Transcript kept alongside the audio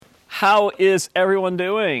How is everyone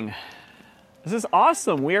doing? This is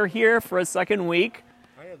awesome. We are here for a second week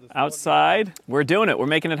outside. We're doing it. We're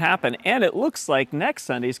making it happen. And it looks like next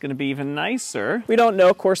Sunday is going to be even nicer. We don't know.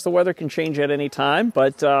 Of course, the weather can change at any time.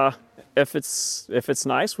 But if it's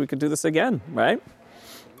nice, we could do this again, right?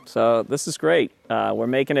 So this is great. We're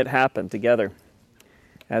making it happen together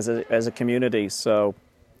as a community. So,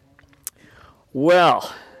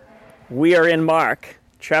 well, we are in Mark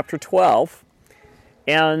chapter 12.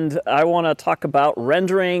 And I want to talk about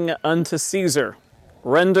rendering unto Caesar.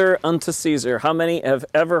 Render unto Caesar. How many have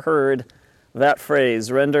ever heard that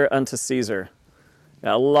phrase, render unto Caesar?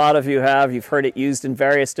 Now, a lot of you have. You've heard it used in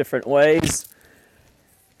various different ways.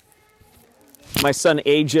 My son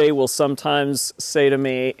AJ will sometimes say to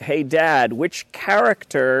me, "Hey, Dad, which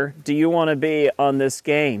character do you want to be on this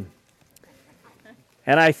game?"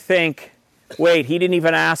 And I think, wait, he didn't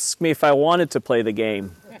even ask me if I wanted to play the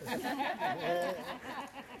game.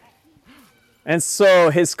 And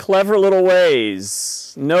so his clever little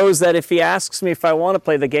ways knows that if he asks me if I want to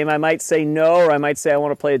play the game, I might say no, or I might say I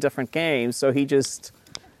want to play a different game. So he just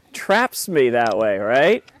traps me that way,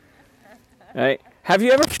 right? Right? Have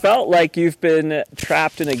you ever felt like you've been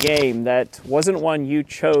trapped in a game that wasn't one you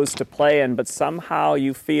chose to play in, but somehow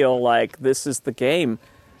you feel like this is the game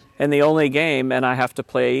and the only game, and I have to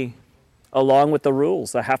play along with the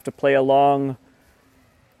rules. I have to play along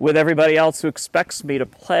with everybody else who expects me to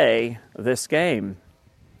play this game.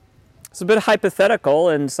 It's a bit hypothetical,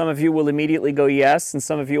 and some of you will immediately go yes, and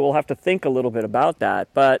some of you will have to think a little bit about that.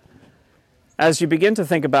 But as you begin to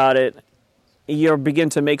think about it, you begin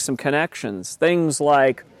to make some connections. Things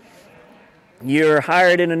like you're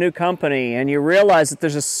hired in a new company, and you realize that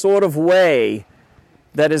there's a sort of way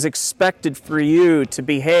that is expected for you to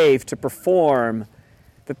behave, to perform,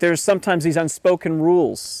 that there's sometimes these unspoken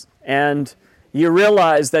rules, and you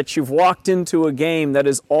realize that you've walked into a game that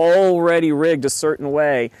is already rigged a certain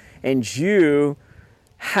way, and you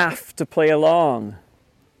have to play along.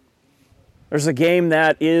 There's a game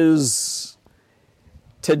that is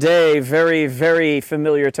today very, very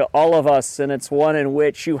familiar to all of us, and it's one in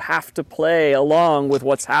which you have to play along with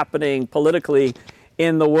what's happening politically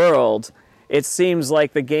in the world. It seems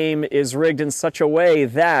like the game is rigged in such a way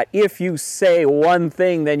that if you say one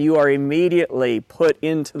thing, then you are immediately put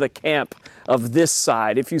into the camp of this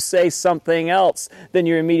side. If you say something else, then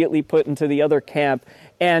you're immediately put into the other camp.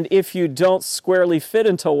 And if you don't squarely fit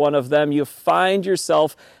into one of them, you find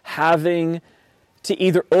yourself having to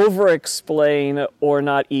either over-explain or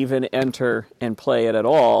not even enter and play it at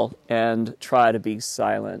all and try to be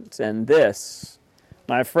silent. And this,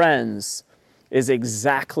 my friends, is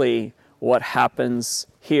exactly what happens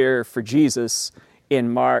here for Jesus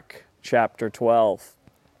in Mark chapter 12.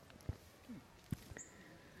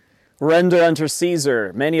 Render unto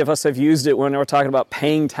Caesar. Many of us have used it when we're talking about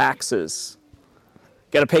paying taxes.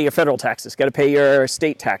 Got to pay your federal taxes. Got to pay your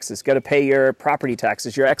state taxes. Got to pay your property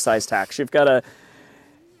taxes, your excise tax. You've got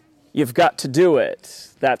to do it.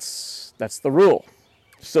 That's the rule.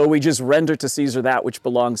 So we just render to Caesar that which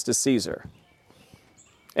belongs to Caesar.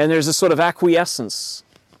 And there's a sort of acquiescence,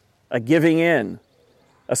 a giving in,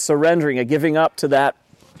 a surrendering, a giving up to that.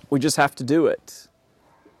 We just have to do it.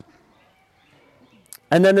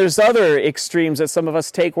 And then there's other extremes that some of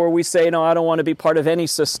us take where we say, no, I don't want to be part of any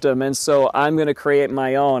system, and so I'm going to create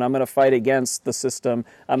my own. I'm going to fight against the system.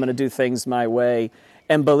 I'm going to do things my way.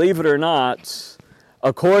 And believe it or not,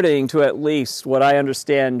 according to at least what I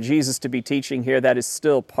understand Jesus to be teaching here, that is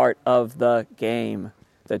still part of the game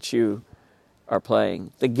that you are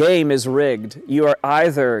playing. The game is rigged. You are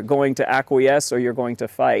either going to acquiesce or you're going to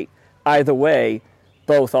fight. Either way,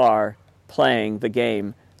 both are playing the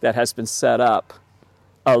game that has been set up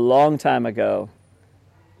a long time ago,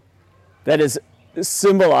 that is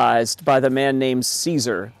symbolized by the man named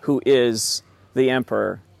Caesar, who is the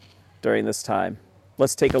emperor during this time.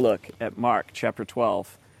 Let's take a look at Mark chapter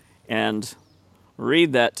 12 and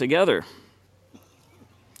read that together.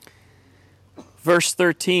 Verse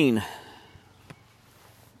 13.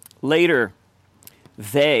 Later,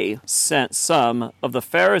 they sent some of the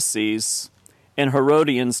Pharisees and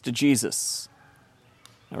Herodians to Jesus.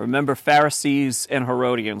 Now remember, Pharisees and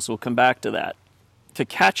Herodians, we'll come back to that. To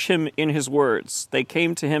catch him in his words, they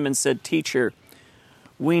came to him and said, "Teacher,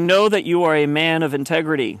 we know that you are a man of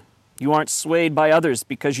integrity. You aren't swayed by others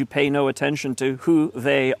because you pay no attention to who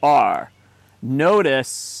they are."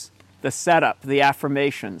 Notice the setup, the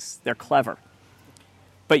affirmations. They're clever.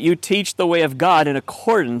 "But you teach the way of God in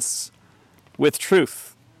accordance with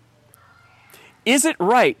truth. Is it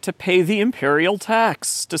right to pay the imperial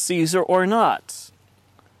tax to Caesar or not?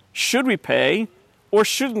 Should we pay or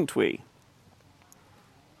shouldn't we?"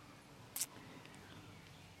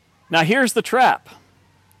 Now here's the trap.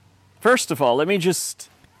 First of all, let me just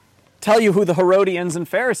tell you who the Herodians and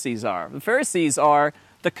Pharisees are. The Pharisees are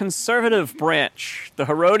the conservative branch. The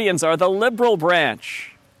Herodians are the liberal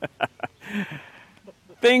branch.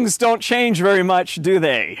 Things don't change very much, do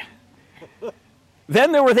they?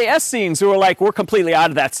 Then there were the Essenes who were like, we're completely out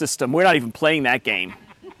of that system. We're not even playing that game.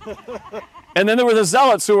 And then there were the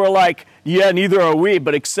Zealots who were like, yeah, neither are we,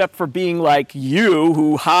 but except for being like you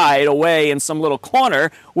who hide away in some little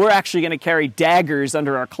corner, we're actually going to carry daggers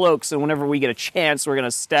under our cloaks, and whenever we get a chance, we're going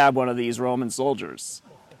to stab one of these Roman soldiers.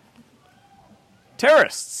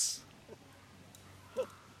 Terrorists.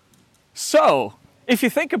 So, if you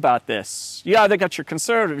think about this, you either got your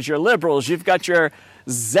conservatives, your liberals, you've got your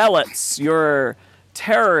zealots, your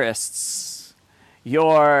terrorists,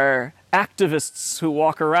 your activists who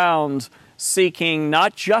walk around seeking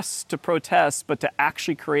not just to protest, but to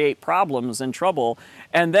actually create problems and trouble.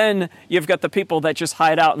 And then you've got the people that just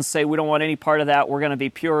hide out and say, we don't want any part of that. We're going to be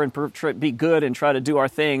pure and be good and try to do our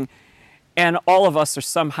thing. And all of us are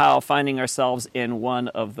somehow finding ourselves in one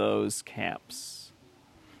of those camps.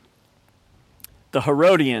 The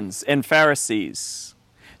Herodians and Pharisees.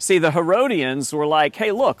 See, the Herodians were like,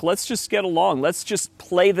 hey, look, let's just get along. Let's just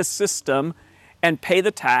play the system and pay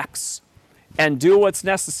the tax and do what's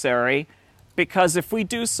necessary, because if we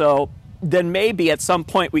do so, then maybe at some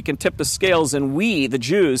point we can tip the scales and we, the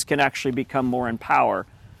Jews, can actually become more in power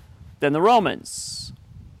than the Romans.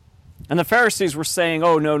 And the Pharisees were saying,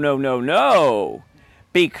 oh, no, no, no, no,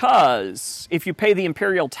 because if you pay the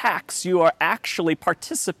imperial tax, you are actually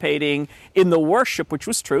participating in the worship, which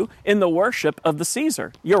was true, in the worship of the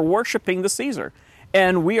Caesar. You're worshiping the Caesar.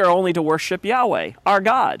 And we are only to worship Yahweh, our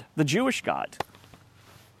God, the Jewish God.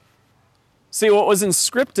 See, what was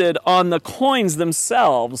inscripted on the coins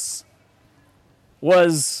themselves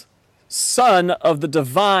was son of the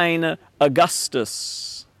divine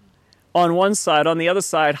Augustus. On one side, on the other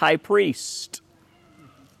side, high priest.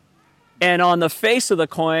 And on the face of the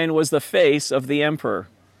coin was the face of the emperor.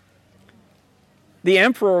 The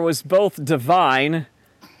emperor was both divine,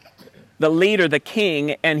 the leader, the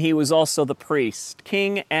king, and he was also the priest.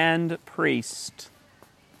 King and priest.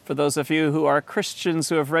 For those of you who are Christians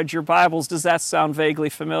who have read your Bibles, does that sound vaguely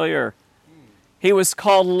familiar? He was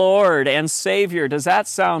called Lord and Savior. Does that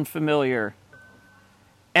sound familiar?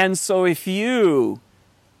 And so if you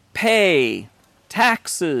pay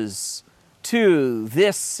taxes to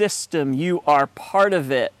this system, you are part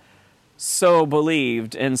of it. So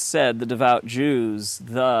believed and said the devout Jews,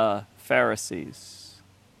 the Pharisees.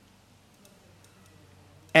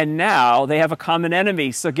 And now they have a common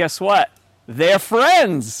enemy. So guess what? They're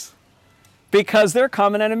friends, because their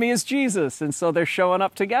common enemy is Jesus, and so they're showing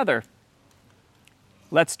up together.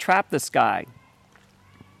 Let's trap this guy.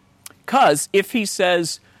 Because if he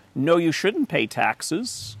says, no, you shouldn't pay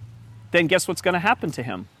taxes, then guess what's going to happen to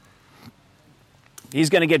him? He's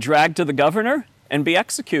going to get dragged to the governor and be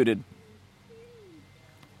executed.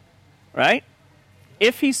 Right?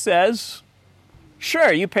 If he says,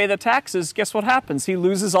 sure, you pay the taxes, guess what happens? He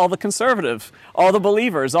loses all the conservative, all the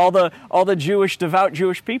believers, all the Jewish, devout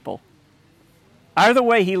Jewish people. Either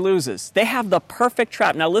way, he loses. They have the perfect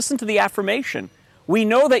trap. Now listen to the affirmation. We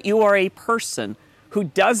know that you are a person who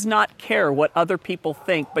does not care what other people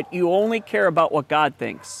think, but you only care about what God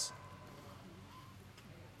thinks.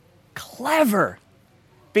 Clever.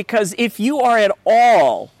 Because if you are at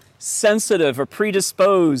all sensitive or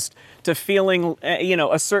predisposed to feeling,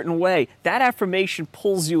 a certain way, that affirmation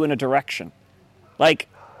pulls you in a direction. Like,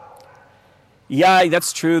 yeah,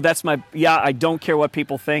 that's true. I don't care what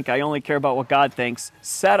people think. I only care about what God thinks.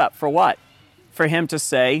 Set up for what? For him to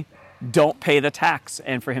say, don't pay the tax,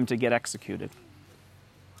 and for him to get executed.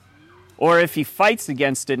 Or if he fights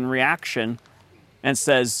against it in reaction and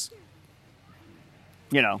says,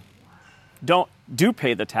 do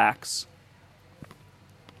pay the tax,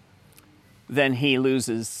 then he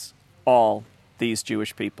loses all these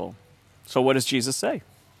Jewish people. So what does Jesus say?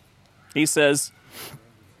 He says,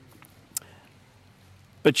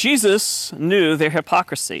 but Jesus knew their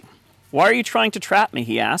hypocrisy. Why are you trying to trap me,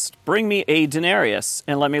 he asked. Bring me a denarius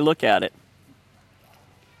and let me look at it.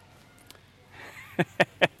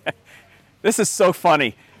 This is so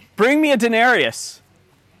funny. Bring me a denarius.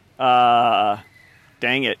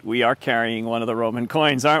 Dang it, we are carrying one of the Roman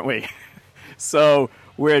coins, aren't we? So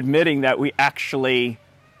we're admitting that we actually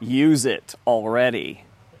use it already.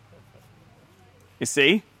 You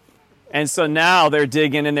see? And so now they're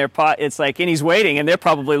digging in their pot. It's like, and he's waiting, and they're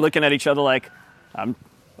probably looking at each other like, I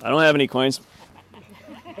don't have any coins.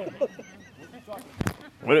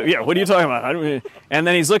 What are you talking about? And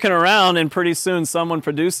then he's looking around, and pretty soon someone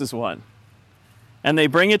produces one. And they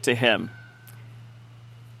bring it to him.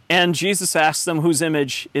 And Jesus asked them whose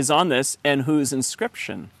image is on this and whose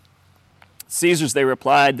inscription. Caesar's, they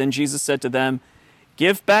replied. Then Jesus said to them,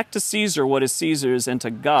 give back to Caesar what is Caesar's, and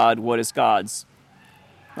to God what is God's.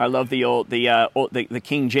 I love the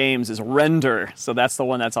King James is render, so that's the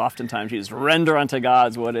one that's oftentimes used. Render unto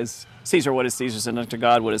God what is Caesar's, and unto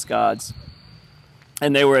God what is God's.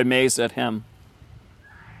 And they were amazed at him.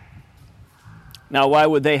 Now, why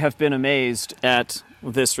would they have been amazed at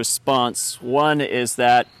this response? One is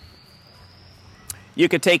that you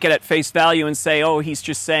could take it at face value and say, oh, he's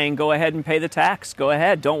just saying, go ahead and pay the tax. Go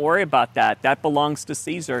ahead. Don't worry about that. That belongs to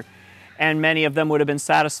Caesar. And many of them would have been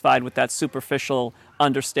satisfied with that superficial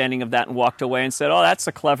understanding of that and walked away and said, oh, that's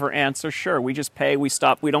a clever answer. Sure, we just pay, we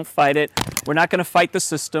stop, we don't fight it. We're not going to fight the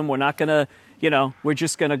system. We're not going to, we're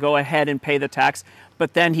just going to go ahead and pay the tax.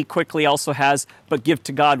 But then he quickly also has, but give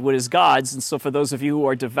to God what is God's. And so for those of you who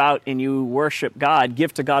are devout and you worship God,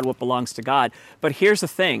 give to God what belongs to God. But here's the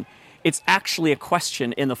thing. It's actually a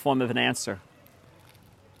question in the form of an answer.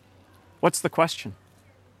 What's the question?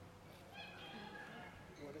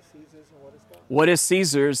 What is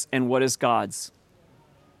Caesar's and what is God's?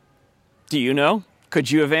 Do you know? Could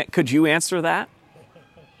you answer that?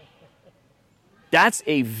 That's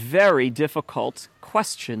a very difficult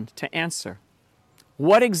question to answer.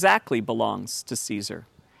 What exactly belongs to Caesar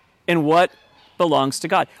and what belongs to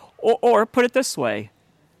God? Or put it this way,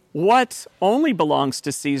 what only belongs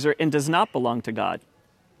to Caesar and does not belong to God?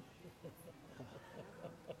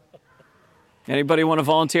 Anybody want to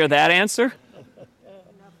volunteer that answer?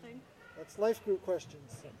 Nothing. That's life group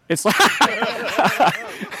questions. It's like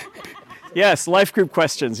yes, life group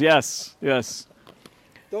questions. Yes.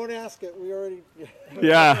 Don't ask it. We already.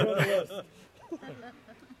 Yeah.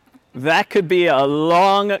 That could be a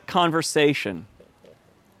long conversation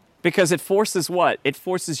because it forces what? It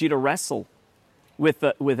forces you to wrestle with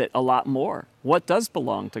it a lot more. What does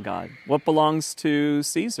belong to God? What belongs to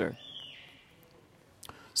Caesar?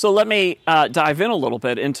 So let me dive in a little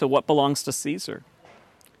bit into what belongs to Caesar.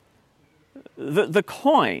 The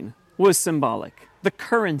coin was symbolic. The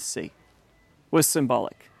currency was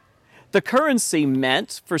symbolic. The currency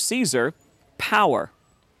meant for Caesar power.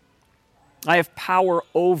 I have power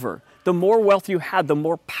over. The more wealth you had, the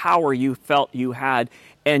more power you felt you had,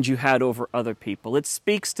 and you had over other people. It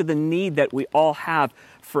speaks to the need that we all have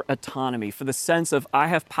for autonomy, for the sense of I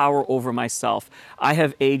have power over myself. I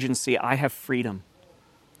have agency. I have freedom.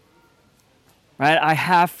 Right? I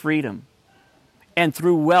have freedom. And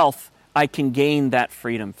through wealth, I can gain that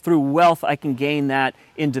freedom. Through wealth, I can gain that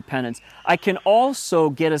independence. I can also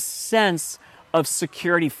get a sense of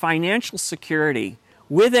security, financial security.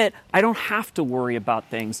 With it, I don't have to worry about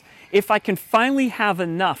things. If I can finally have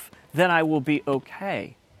enough, then I will be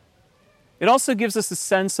okay. It also gives us a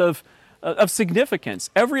sense of significance.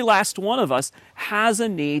 Every last one of us has a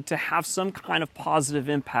need to have some kind of positive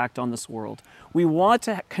impact on this world. We want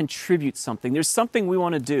to contribute something. There's something we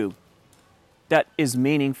want to do that is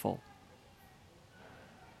meaningful.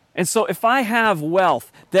 And so if I have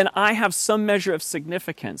wealth, then I have some measure of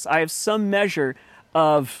significance. I have some measure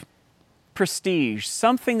of prestige,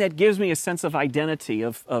 something that gives me a sense of identity,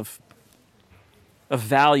 of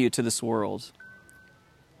value to this world.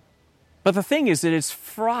 But the thing is that it's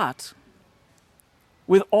fraught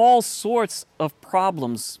with all sorts of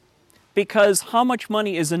problems because how much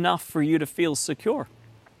money is enough for you to feel secure?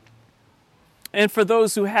 And for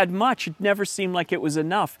those who had much, it never seemed like it was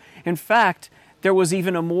enough. In fact, there was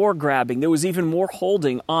even a more grabbing. There was even more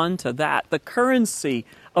holding on to that. The currency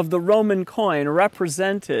of the Roman coin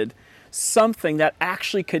represented something that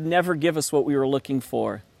actually could never give us what we were looking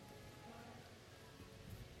for.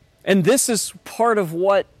 And this is part of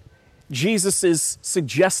what Jesus is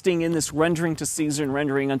suggesting in this rendering to Caesar and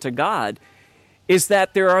rendering unto God, is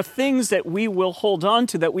that there are things that we will hold on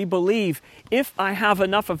to that we believe, if I have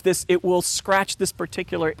enough of this, it will scratch this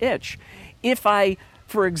particular itch. If I,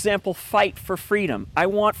 for example, fight for freedom, I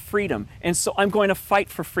want freedom, and so I'm going to fight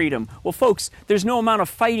for freedom. Well, folks, there's no amount of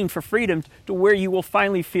fighting for freedom to where you will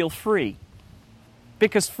finally feel free.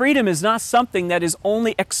 Because freedom is not something that is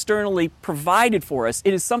only externally provided for us.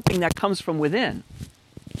 It is something that comes from within.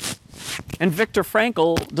 And Viktor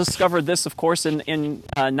Frankl discovered this, of course, in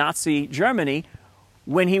Nazi Germany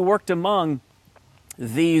when he worked among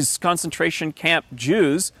these concentration camp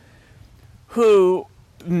Jews who,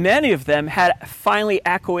 many of them had finally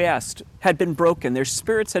acquiesced, had been broken. Their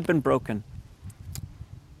spirits had been broken.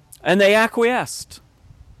 And they acquiesced.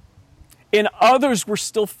 And others were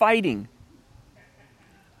still fighting.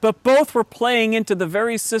 But both were playing into the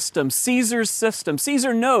very system, Caesar's system.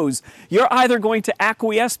 Caesar knows you're either going to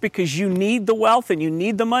acquiesce because you need the wealth and you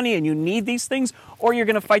need the money and you need these things, or you're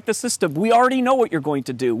going to fight the system. We already know what you're going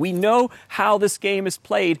to do. We know how this game is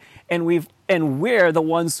played, and we're the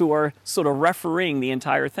ones who are sort of refereeing the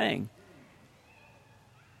entire thing.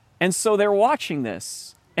 And so they're watching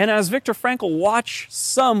this. And as Viktor Frankl watched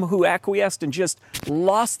some who acquiesced and just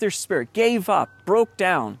lost their spirit, gave up, broke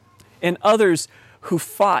down, and others who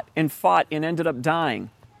fought and ended up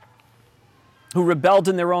dying, who rebelled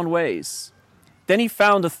in their own ways. Then he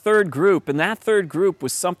found a third group, and that third group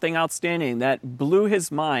was something outstanding that blew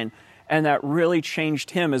his mind and that really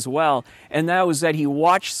changed him as well. And that was that he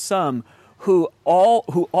watched some who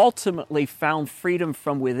ultimately found freedom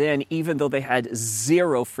from within, even though they had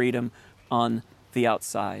zero freedom on the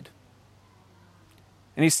outside.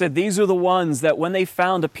 And he said, these are the ones that when they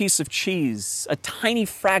found a piece of cheese, a tiny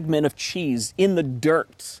fragment of cheese in the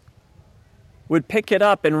dirt, would pick it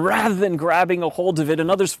up, and rather than grabbing a hold of it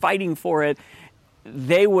and others fighting for it,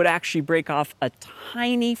 they would actually break off a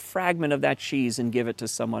tiny fragment of that cheese and give it to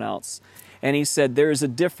someone else. And he said, there is a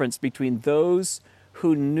difference between those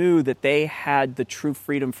who knew that they had the true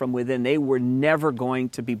freedom from within. They were never going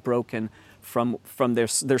to be broken from their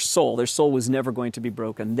soul. Their soul was never going to be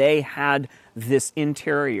broken. They had this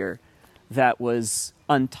interior that was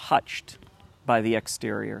untouched by the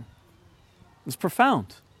exterior. It was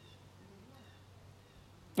profound.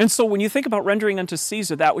 And so when you think about rendering unto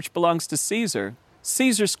Caesar that which belongs to Caesar,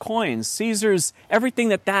 Caesar's coins, Caesar's everything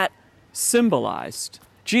that symbolized,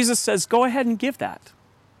 Jesus says, go ahead and give that.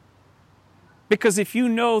 Because if you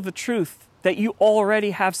know the truth, that you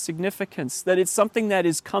already have significance, that it's something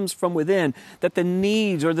that comes from within, that the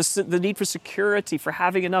need or the need for security, for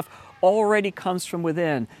having enough, already comes from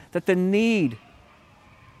within, that the need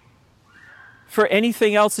for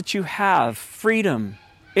anything else that you have, freedom,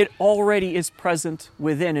 it already is present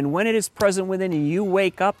within. And when it is present within and you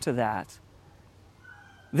wake up to that,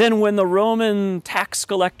 then when the Roman tax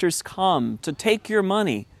collectors come to take your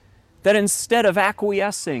money, that instead of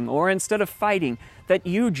acquiescing or instead of fighting, that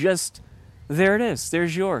you just, there it is,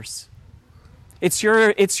 there's yours. It's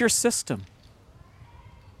your system.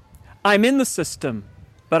 I'm in the system,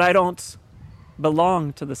 but I don't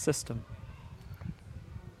belong to the system.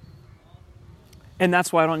 And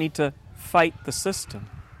that's why I don't need to fight the system.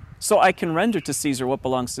 So I can render to Caesar what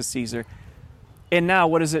belongs to Caesar. And now,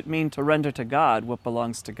 what does it mean to render to God what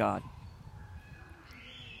belongs to God?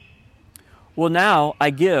 Well, now I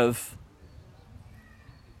give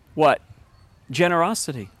what?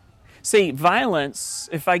 Generosity. See, violence,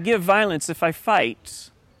 if I give violence, if I fight,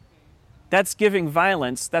 that's giving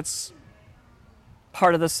violence, that's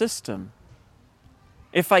part of the system.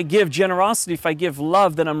 If I give generosity, if I give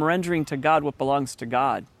love, then I'm rendering to God what belongs to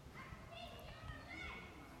God.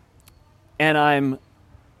 And I'm,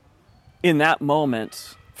 in that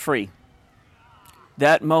moment, free.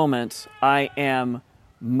 That moment, I am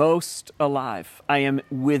most alive. I am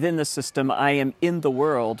within the system. I am in the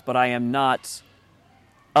world, but I am not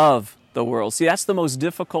of the world. See, that's the most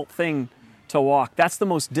difficult thing to walk. That's the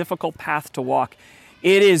most difficult path to walk.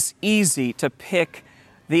 It is easy to pick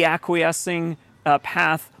the acquiescing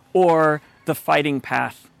path or the fighting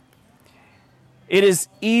path. It is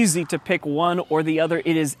easy to pick one or the other.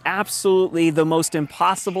 It is absolutely the most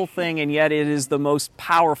impossible thing, and yet it is the most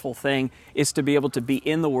powerful thing, is to be able to be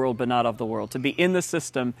in the world but not of the world, to be in the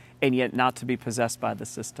system and yet not to be possessed by the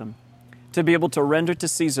system, to be able to render to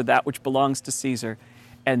Caesar that which belongs to Caesar,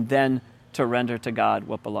 and then to render to God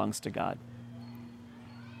what belongs to God.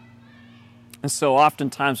 And so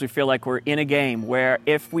oftentimes we feel like we're in a game where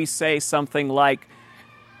if we say something like,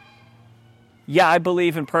 yeah, I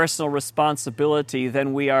believe in personal responsibility,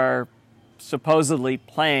 then we are supposedly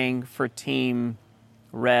playing for Team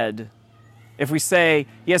Red. If we say,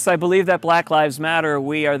 yes, I believe that Black Lives Matter,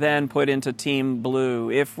 we are then put into Team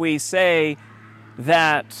Blue. If we say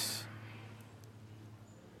that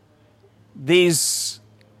these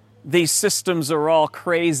systems are all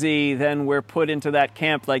crazy, then we're put into that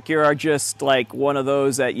camp like you are just like one of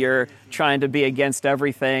those that you're trying to be against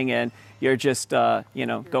everything and you're just,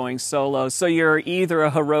 going solo. So you're either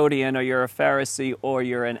a Herodian or you're a Pharisee or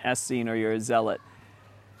you're an Essene or you're a Zealot.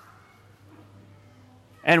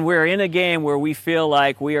 And we're in a game where we feel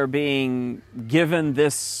like we are being given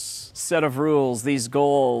this set of rules, these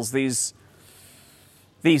goals, these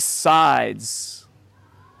sides,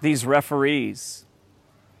 these referees.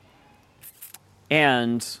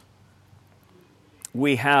 And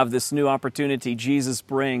we have this new opportunity. Jesus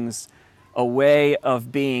brings a way of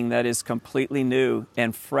being that is completely new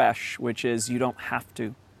and fresh, which is you don't have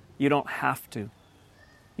to. You don't have to.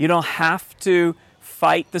 You don't have to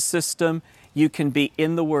fight the system. You can be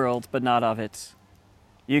in the world, but not of it.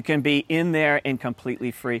 You can be in there and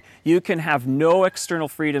completely free. You can have no external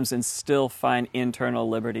freedoms and still find internal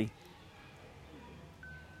liberty.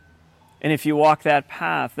 And if you walk that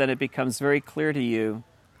path, then it becomes very clear to you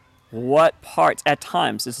what parts, at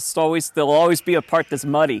times, there'll always be a part that's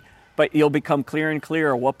muddy, but you'll become clearer and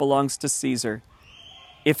clearer what belongs to Caesar.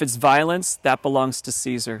 If it's violence, that belongs to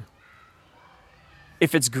Caesar.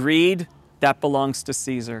 If it's greed, that belongs to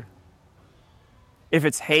Caesar. If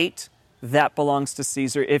it's hate, that belongs to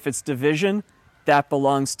Caesar. If it's division, that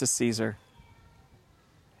belongs to Caesar.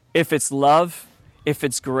 If it's love, if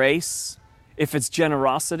it's grace, if it's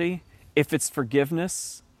generosity, if it's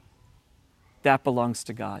forgiveness, that belongs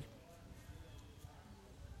to God.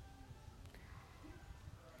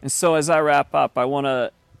 And so as I wrap up, I want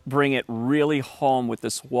to bring it really home with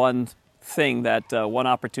this one thing, one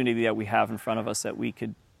opportunity that we have in front of us that we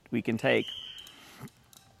can take.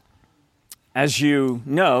 As you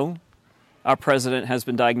know, our president has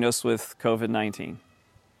been diagnosed with COVID-19.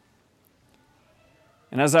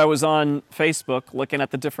 And as I was on Facebook looking at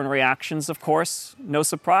the different reactions, of course, no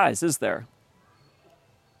surprise, is there?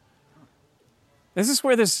 This is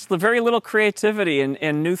where there's very little creativity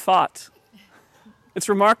and new thought. It's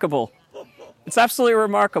remarkable. It's absolutely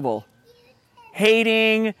remarkable.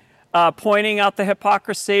 Hating, pointing out the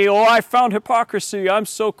hypocrisy. Oh, I found hypocrisy. I'm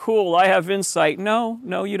so cool. I have insight. No,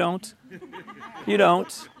 you don't. You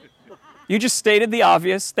don't. You just stated the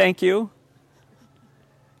obvious. Thank you.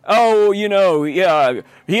 Oh, yeah,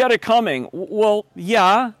 he had it coming. Well,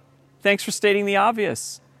 yeah, thanks for stating the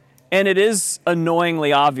obvious. And it is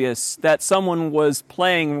annoyingly obvious that someone was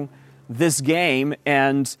playing this game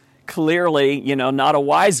and clearly, not a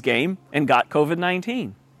wise game and got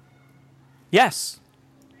COVID-19. Yes.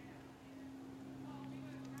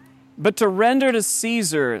 But to render to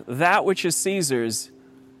Caesar that which is Caesar's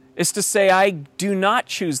is to say, I do not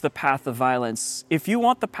choose the path of violence. If you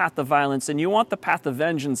want the path of violence and you want the path of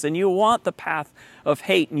vengeance and you want the path of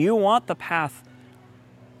hate and you want the path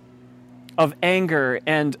of anger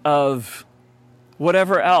and of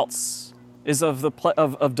whatever else is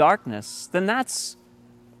of darkness, then that's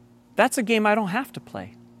a game I don't have to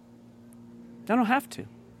play. I don't have to.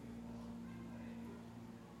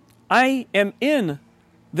 I am in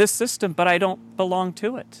this system, but I don't belong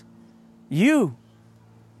to it. You,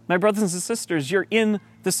 my brothers and sisters, you're in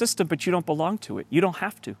the system, but you don't belong to it. You don't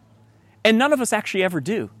have to. And none of us actually ever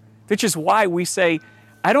do, which is why we say,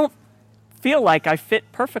 I don't feel like I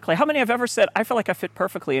fit perfectly. How many have ever said, I feel like I fit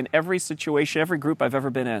perfectly in every situation, every group I've ever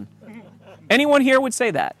been in? Anyone here would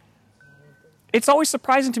say that? It's always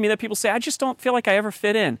surprising to me that people say, I just don't feel like I ever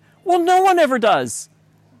fit in. Well, no one ever does.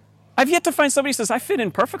 I've yet to find somebody who says, I fit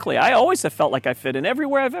in perfectly. I always have felt like I fit in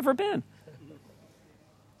everywhere I've ever been.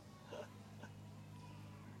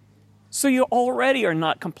 So you already are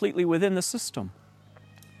not completely within the system.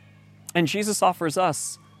 And Jesus offers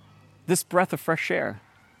us this breath of fresh air.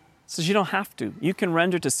 He says you don't have to. You can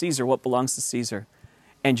render to Caesar what belongs to Caesar,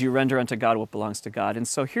 and you render unto God what belongs to God. And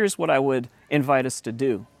so here's what I would invite us to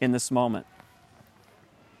do in this moment,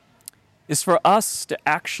 is for us to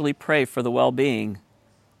actually pray for the well-being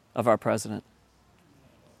of our president.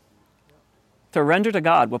 To render to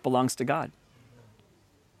God what belongs to God.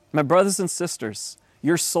 My brothers and sisters,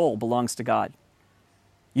 your soul belongs to God.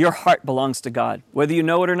 Your heart belongs to God. Whether you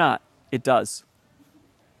know it or not, it does.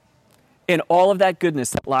 And all of that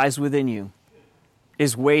goodness that lies within you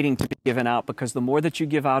is waiting to be given out, because the more that you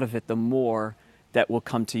give out of it, the more that will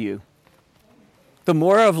come to you. The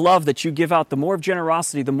more of love that you give out, the more of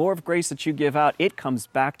generosity, the more of grace that you give out, it comes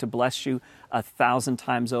back to bless you 1,000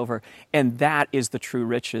 times over. And that is the true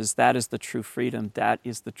riches. That is the true freedom. That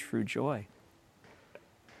is the true joy.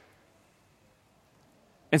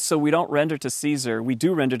 And so we don't render to Caesar. We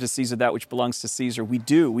do render to Caesar that which belongs to Caesar. We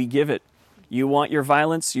do. We give it. You want your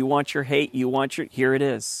violence. You want your hate. You want your... Here it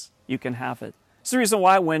is. You can have it. It's the reason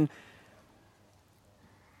why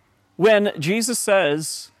when Jesus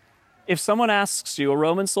says, if someone asks you, a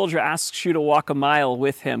Roman soldier asks you to walk a mile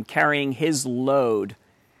with him, carrying his load,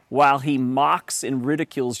 while he mocks and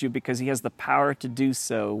ridicules you because he has the power to do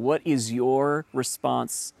so, what is your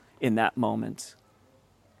response in that moment?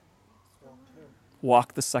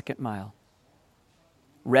 Walk the second mile.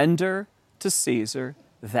 Render to Caesar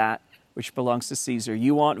that which belongs to Caesar.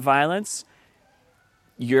 You want violence?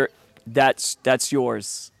 That's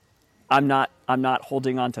yours. I'm not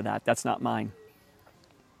holding on to that. That's not mine.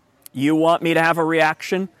 You want me to have a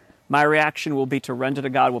reaction? My reaction will be to render to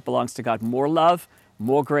God what belongs to God. More love,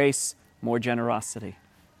 more grace, more generosity.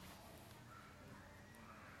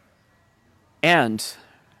 And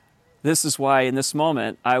This is why in this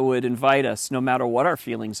moment I would invite us, no matter what our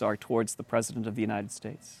feelings are towards the President of the United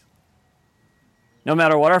States, no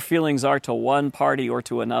matter what our feelings are to one party or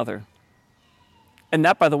to another. And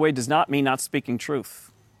that, by the way, does not mean not speaking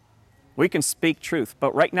truth. We can speak truth,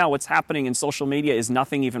 but right now what's happening in social media is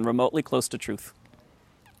nothing even remotely close to truth.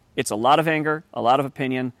 It's a lot of anger, a lot of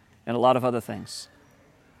opinion, and a lot of other things,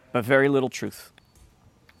 but very little truth.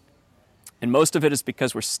 And most of it is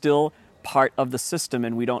because we're still part of the system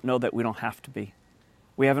and we don't know that we don't have to be.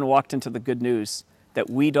 We haven't walked into the good news that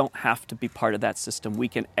we don't have to be part of that system. We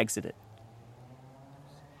can exit it.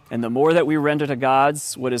 And the more that we render to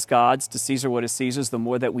God's what is God's, to Caesar what is Caesar's, the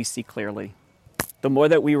more that we see clearly. The more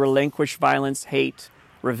that we relinquish violence, hate,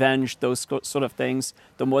 revenge, those sort of things,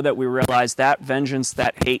 the more that we realize that vengeance,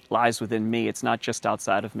 that hate lies within me. It's not just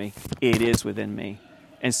outside of me. It is within me.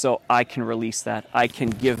 And so I can release that. I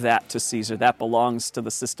can give that to Caesar. That belongs to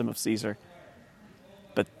the system of Caesar.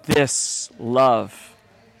 But this love,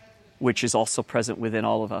 which is also present within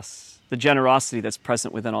all of us, the generosity that's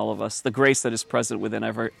present within all of us, the grace that is present within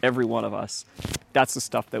every one of us, that's the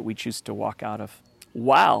stuff that we choose to walk out of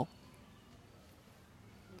while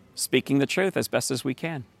speaking the truth as best as we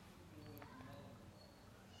can.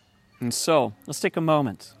 And so, let's take a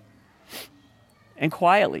moment and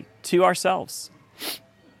quietly, to ourselves,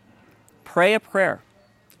 pray a prayer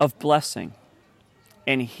of blessing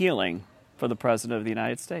and healing for the President of the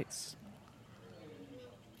United States.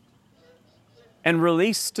 And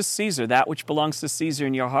release to Caesar that which belongs to Caesar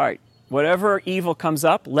in your heart. Whatever evil comes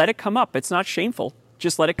up, let it come up. It's not shameful.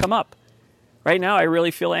 Just let it come up. Right now, I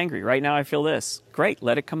really feel angry. Right now, I feel this. Great,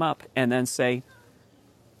 let it come up. And then say,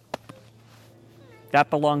 that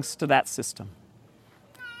belongs to that system.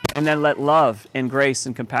 And then let love and grace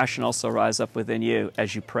and compassion also rise up within you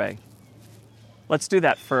as you pray. Let's do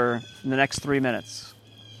that for the next 3 minutes.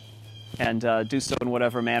 And do so in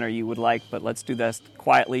whatever manner you would like. But let's do this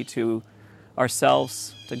quietly to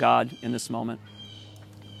ourselves, to God in this moment.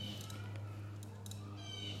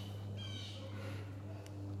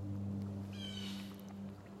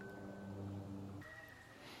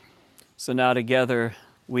 So now together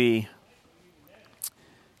we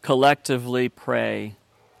collectively pray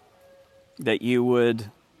that you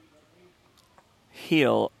would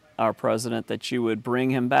heal our president, that you would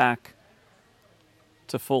bring him back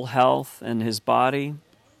to full health in his body,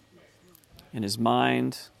 in his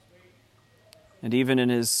mind, and even in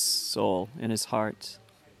his soul, in his heart.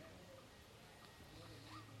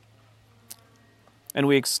 And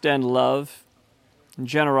we extend love and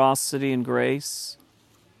generosity and grace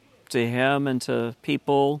to him and to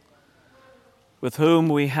people with whom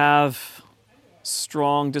we have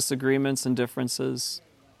strong disagreements and differences.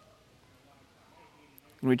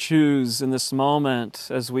 And we choose in this moment,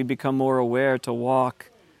 as we become more aware, to walk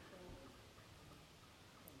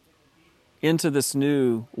into this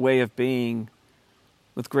new way of being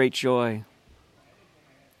with great joy.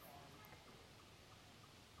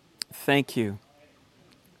 Thank you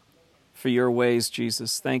for your ways,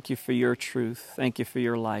 Jesus. Thank you for your truth. Thank you for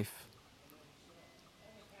your life.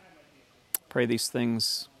 Pray these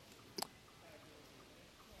things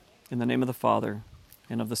in the name of the Father,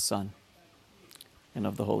 and of the Son, and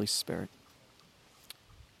of the Holy Spirit.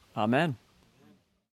 Amen.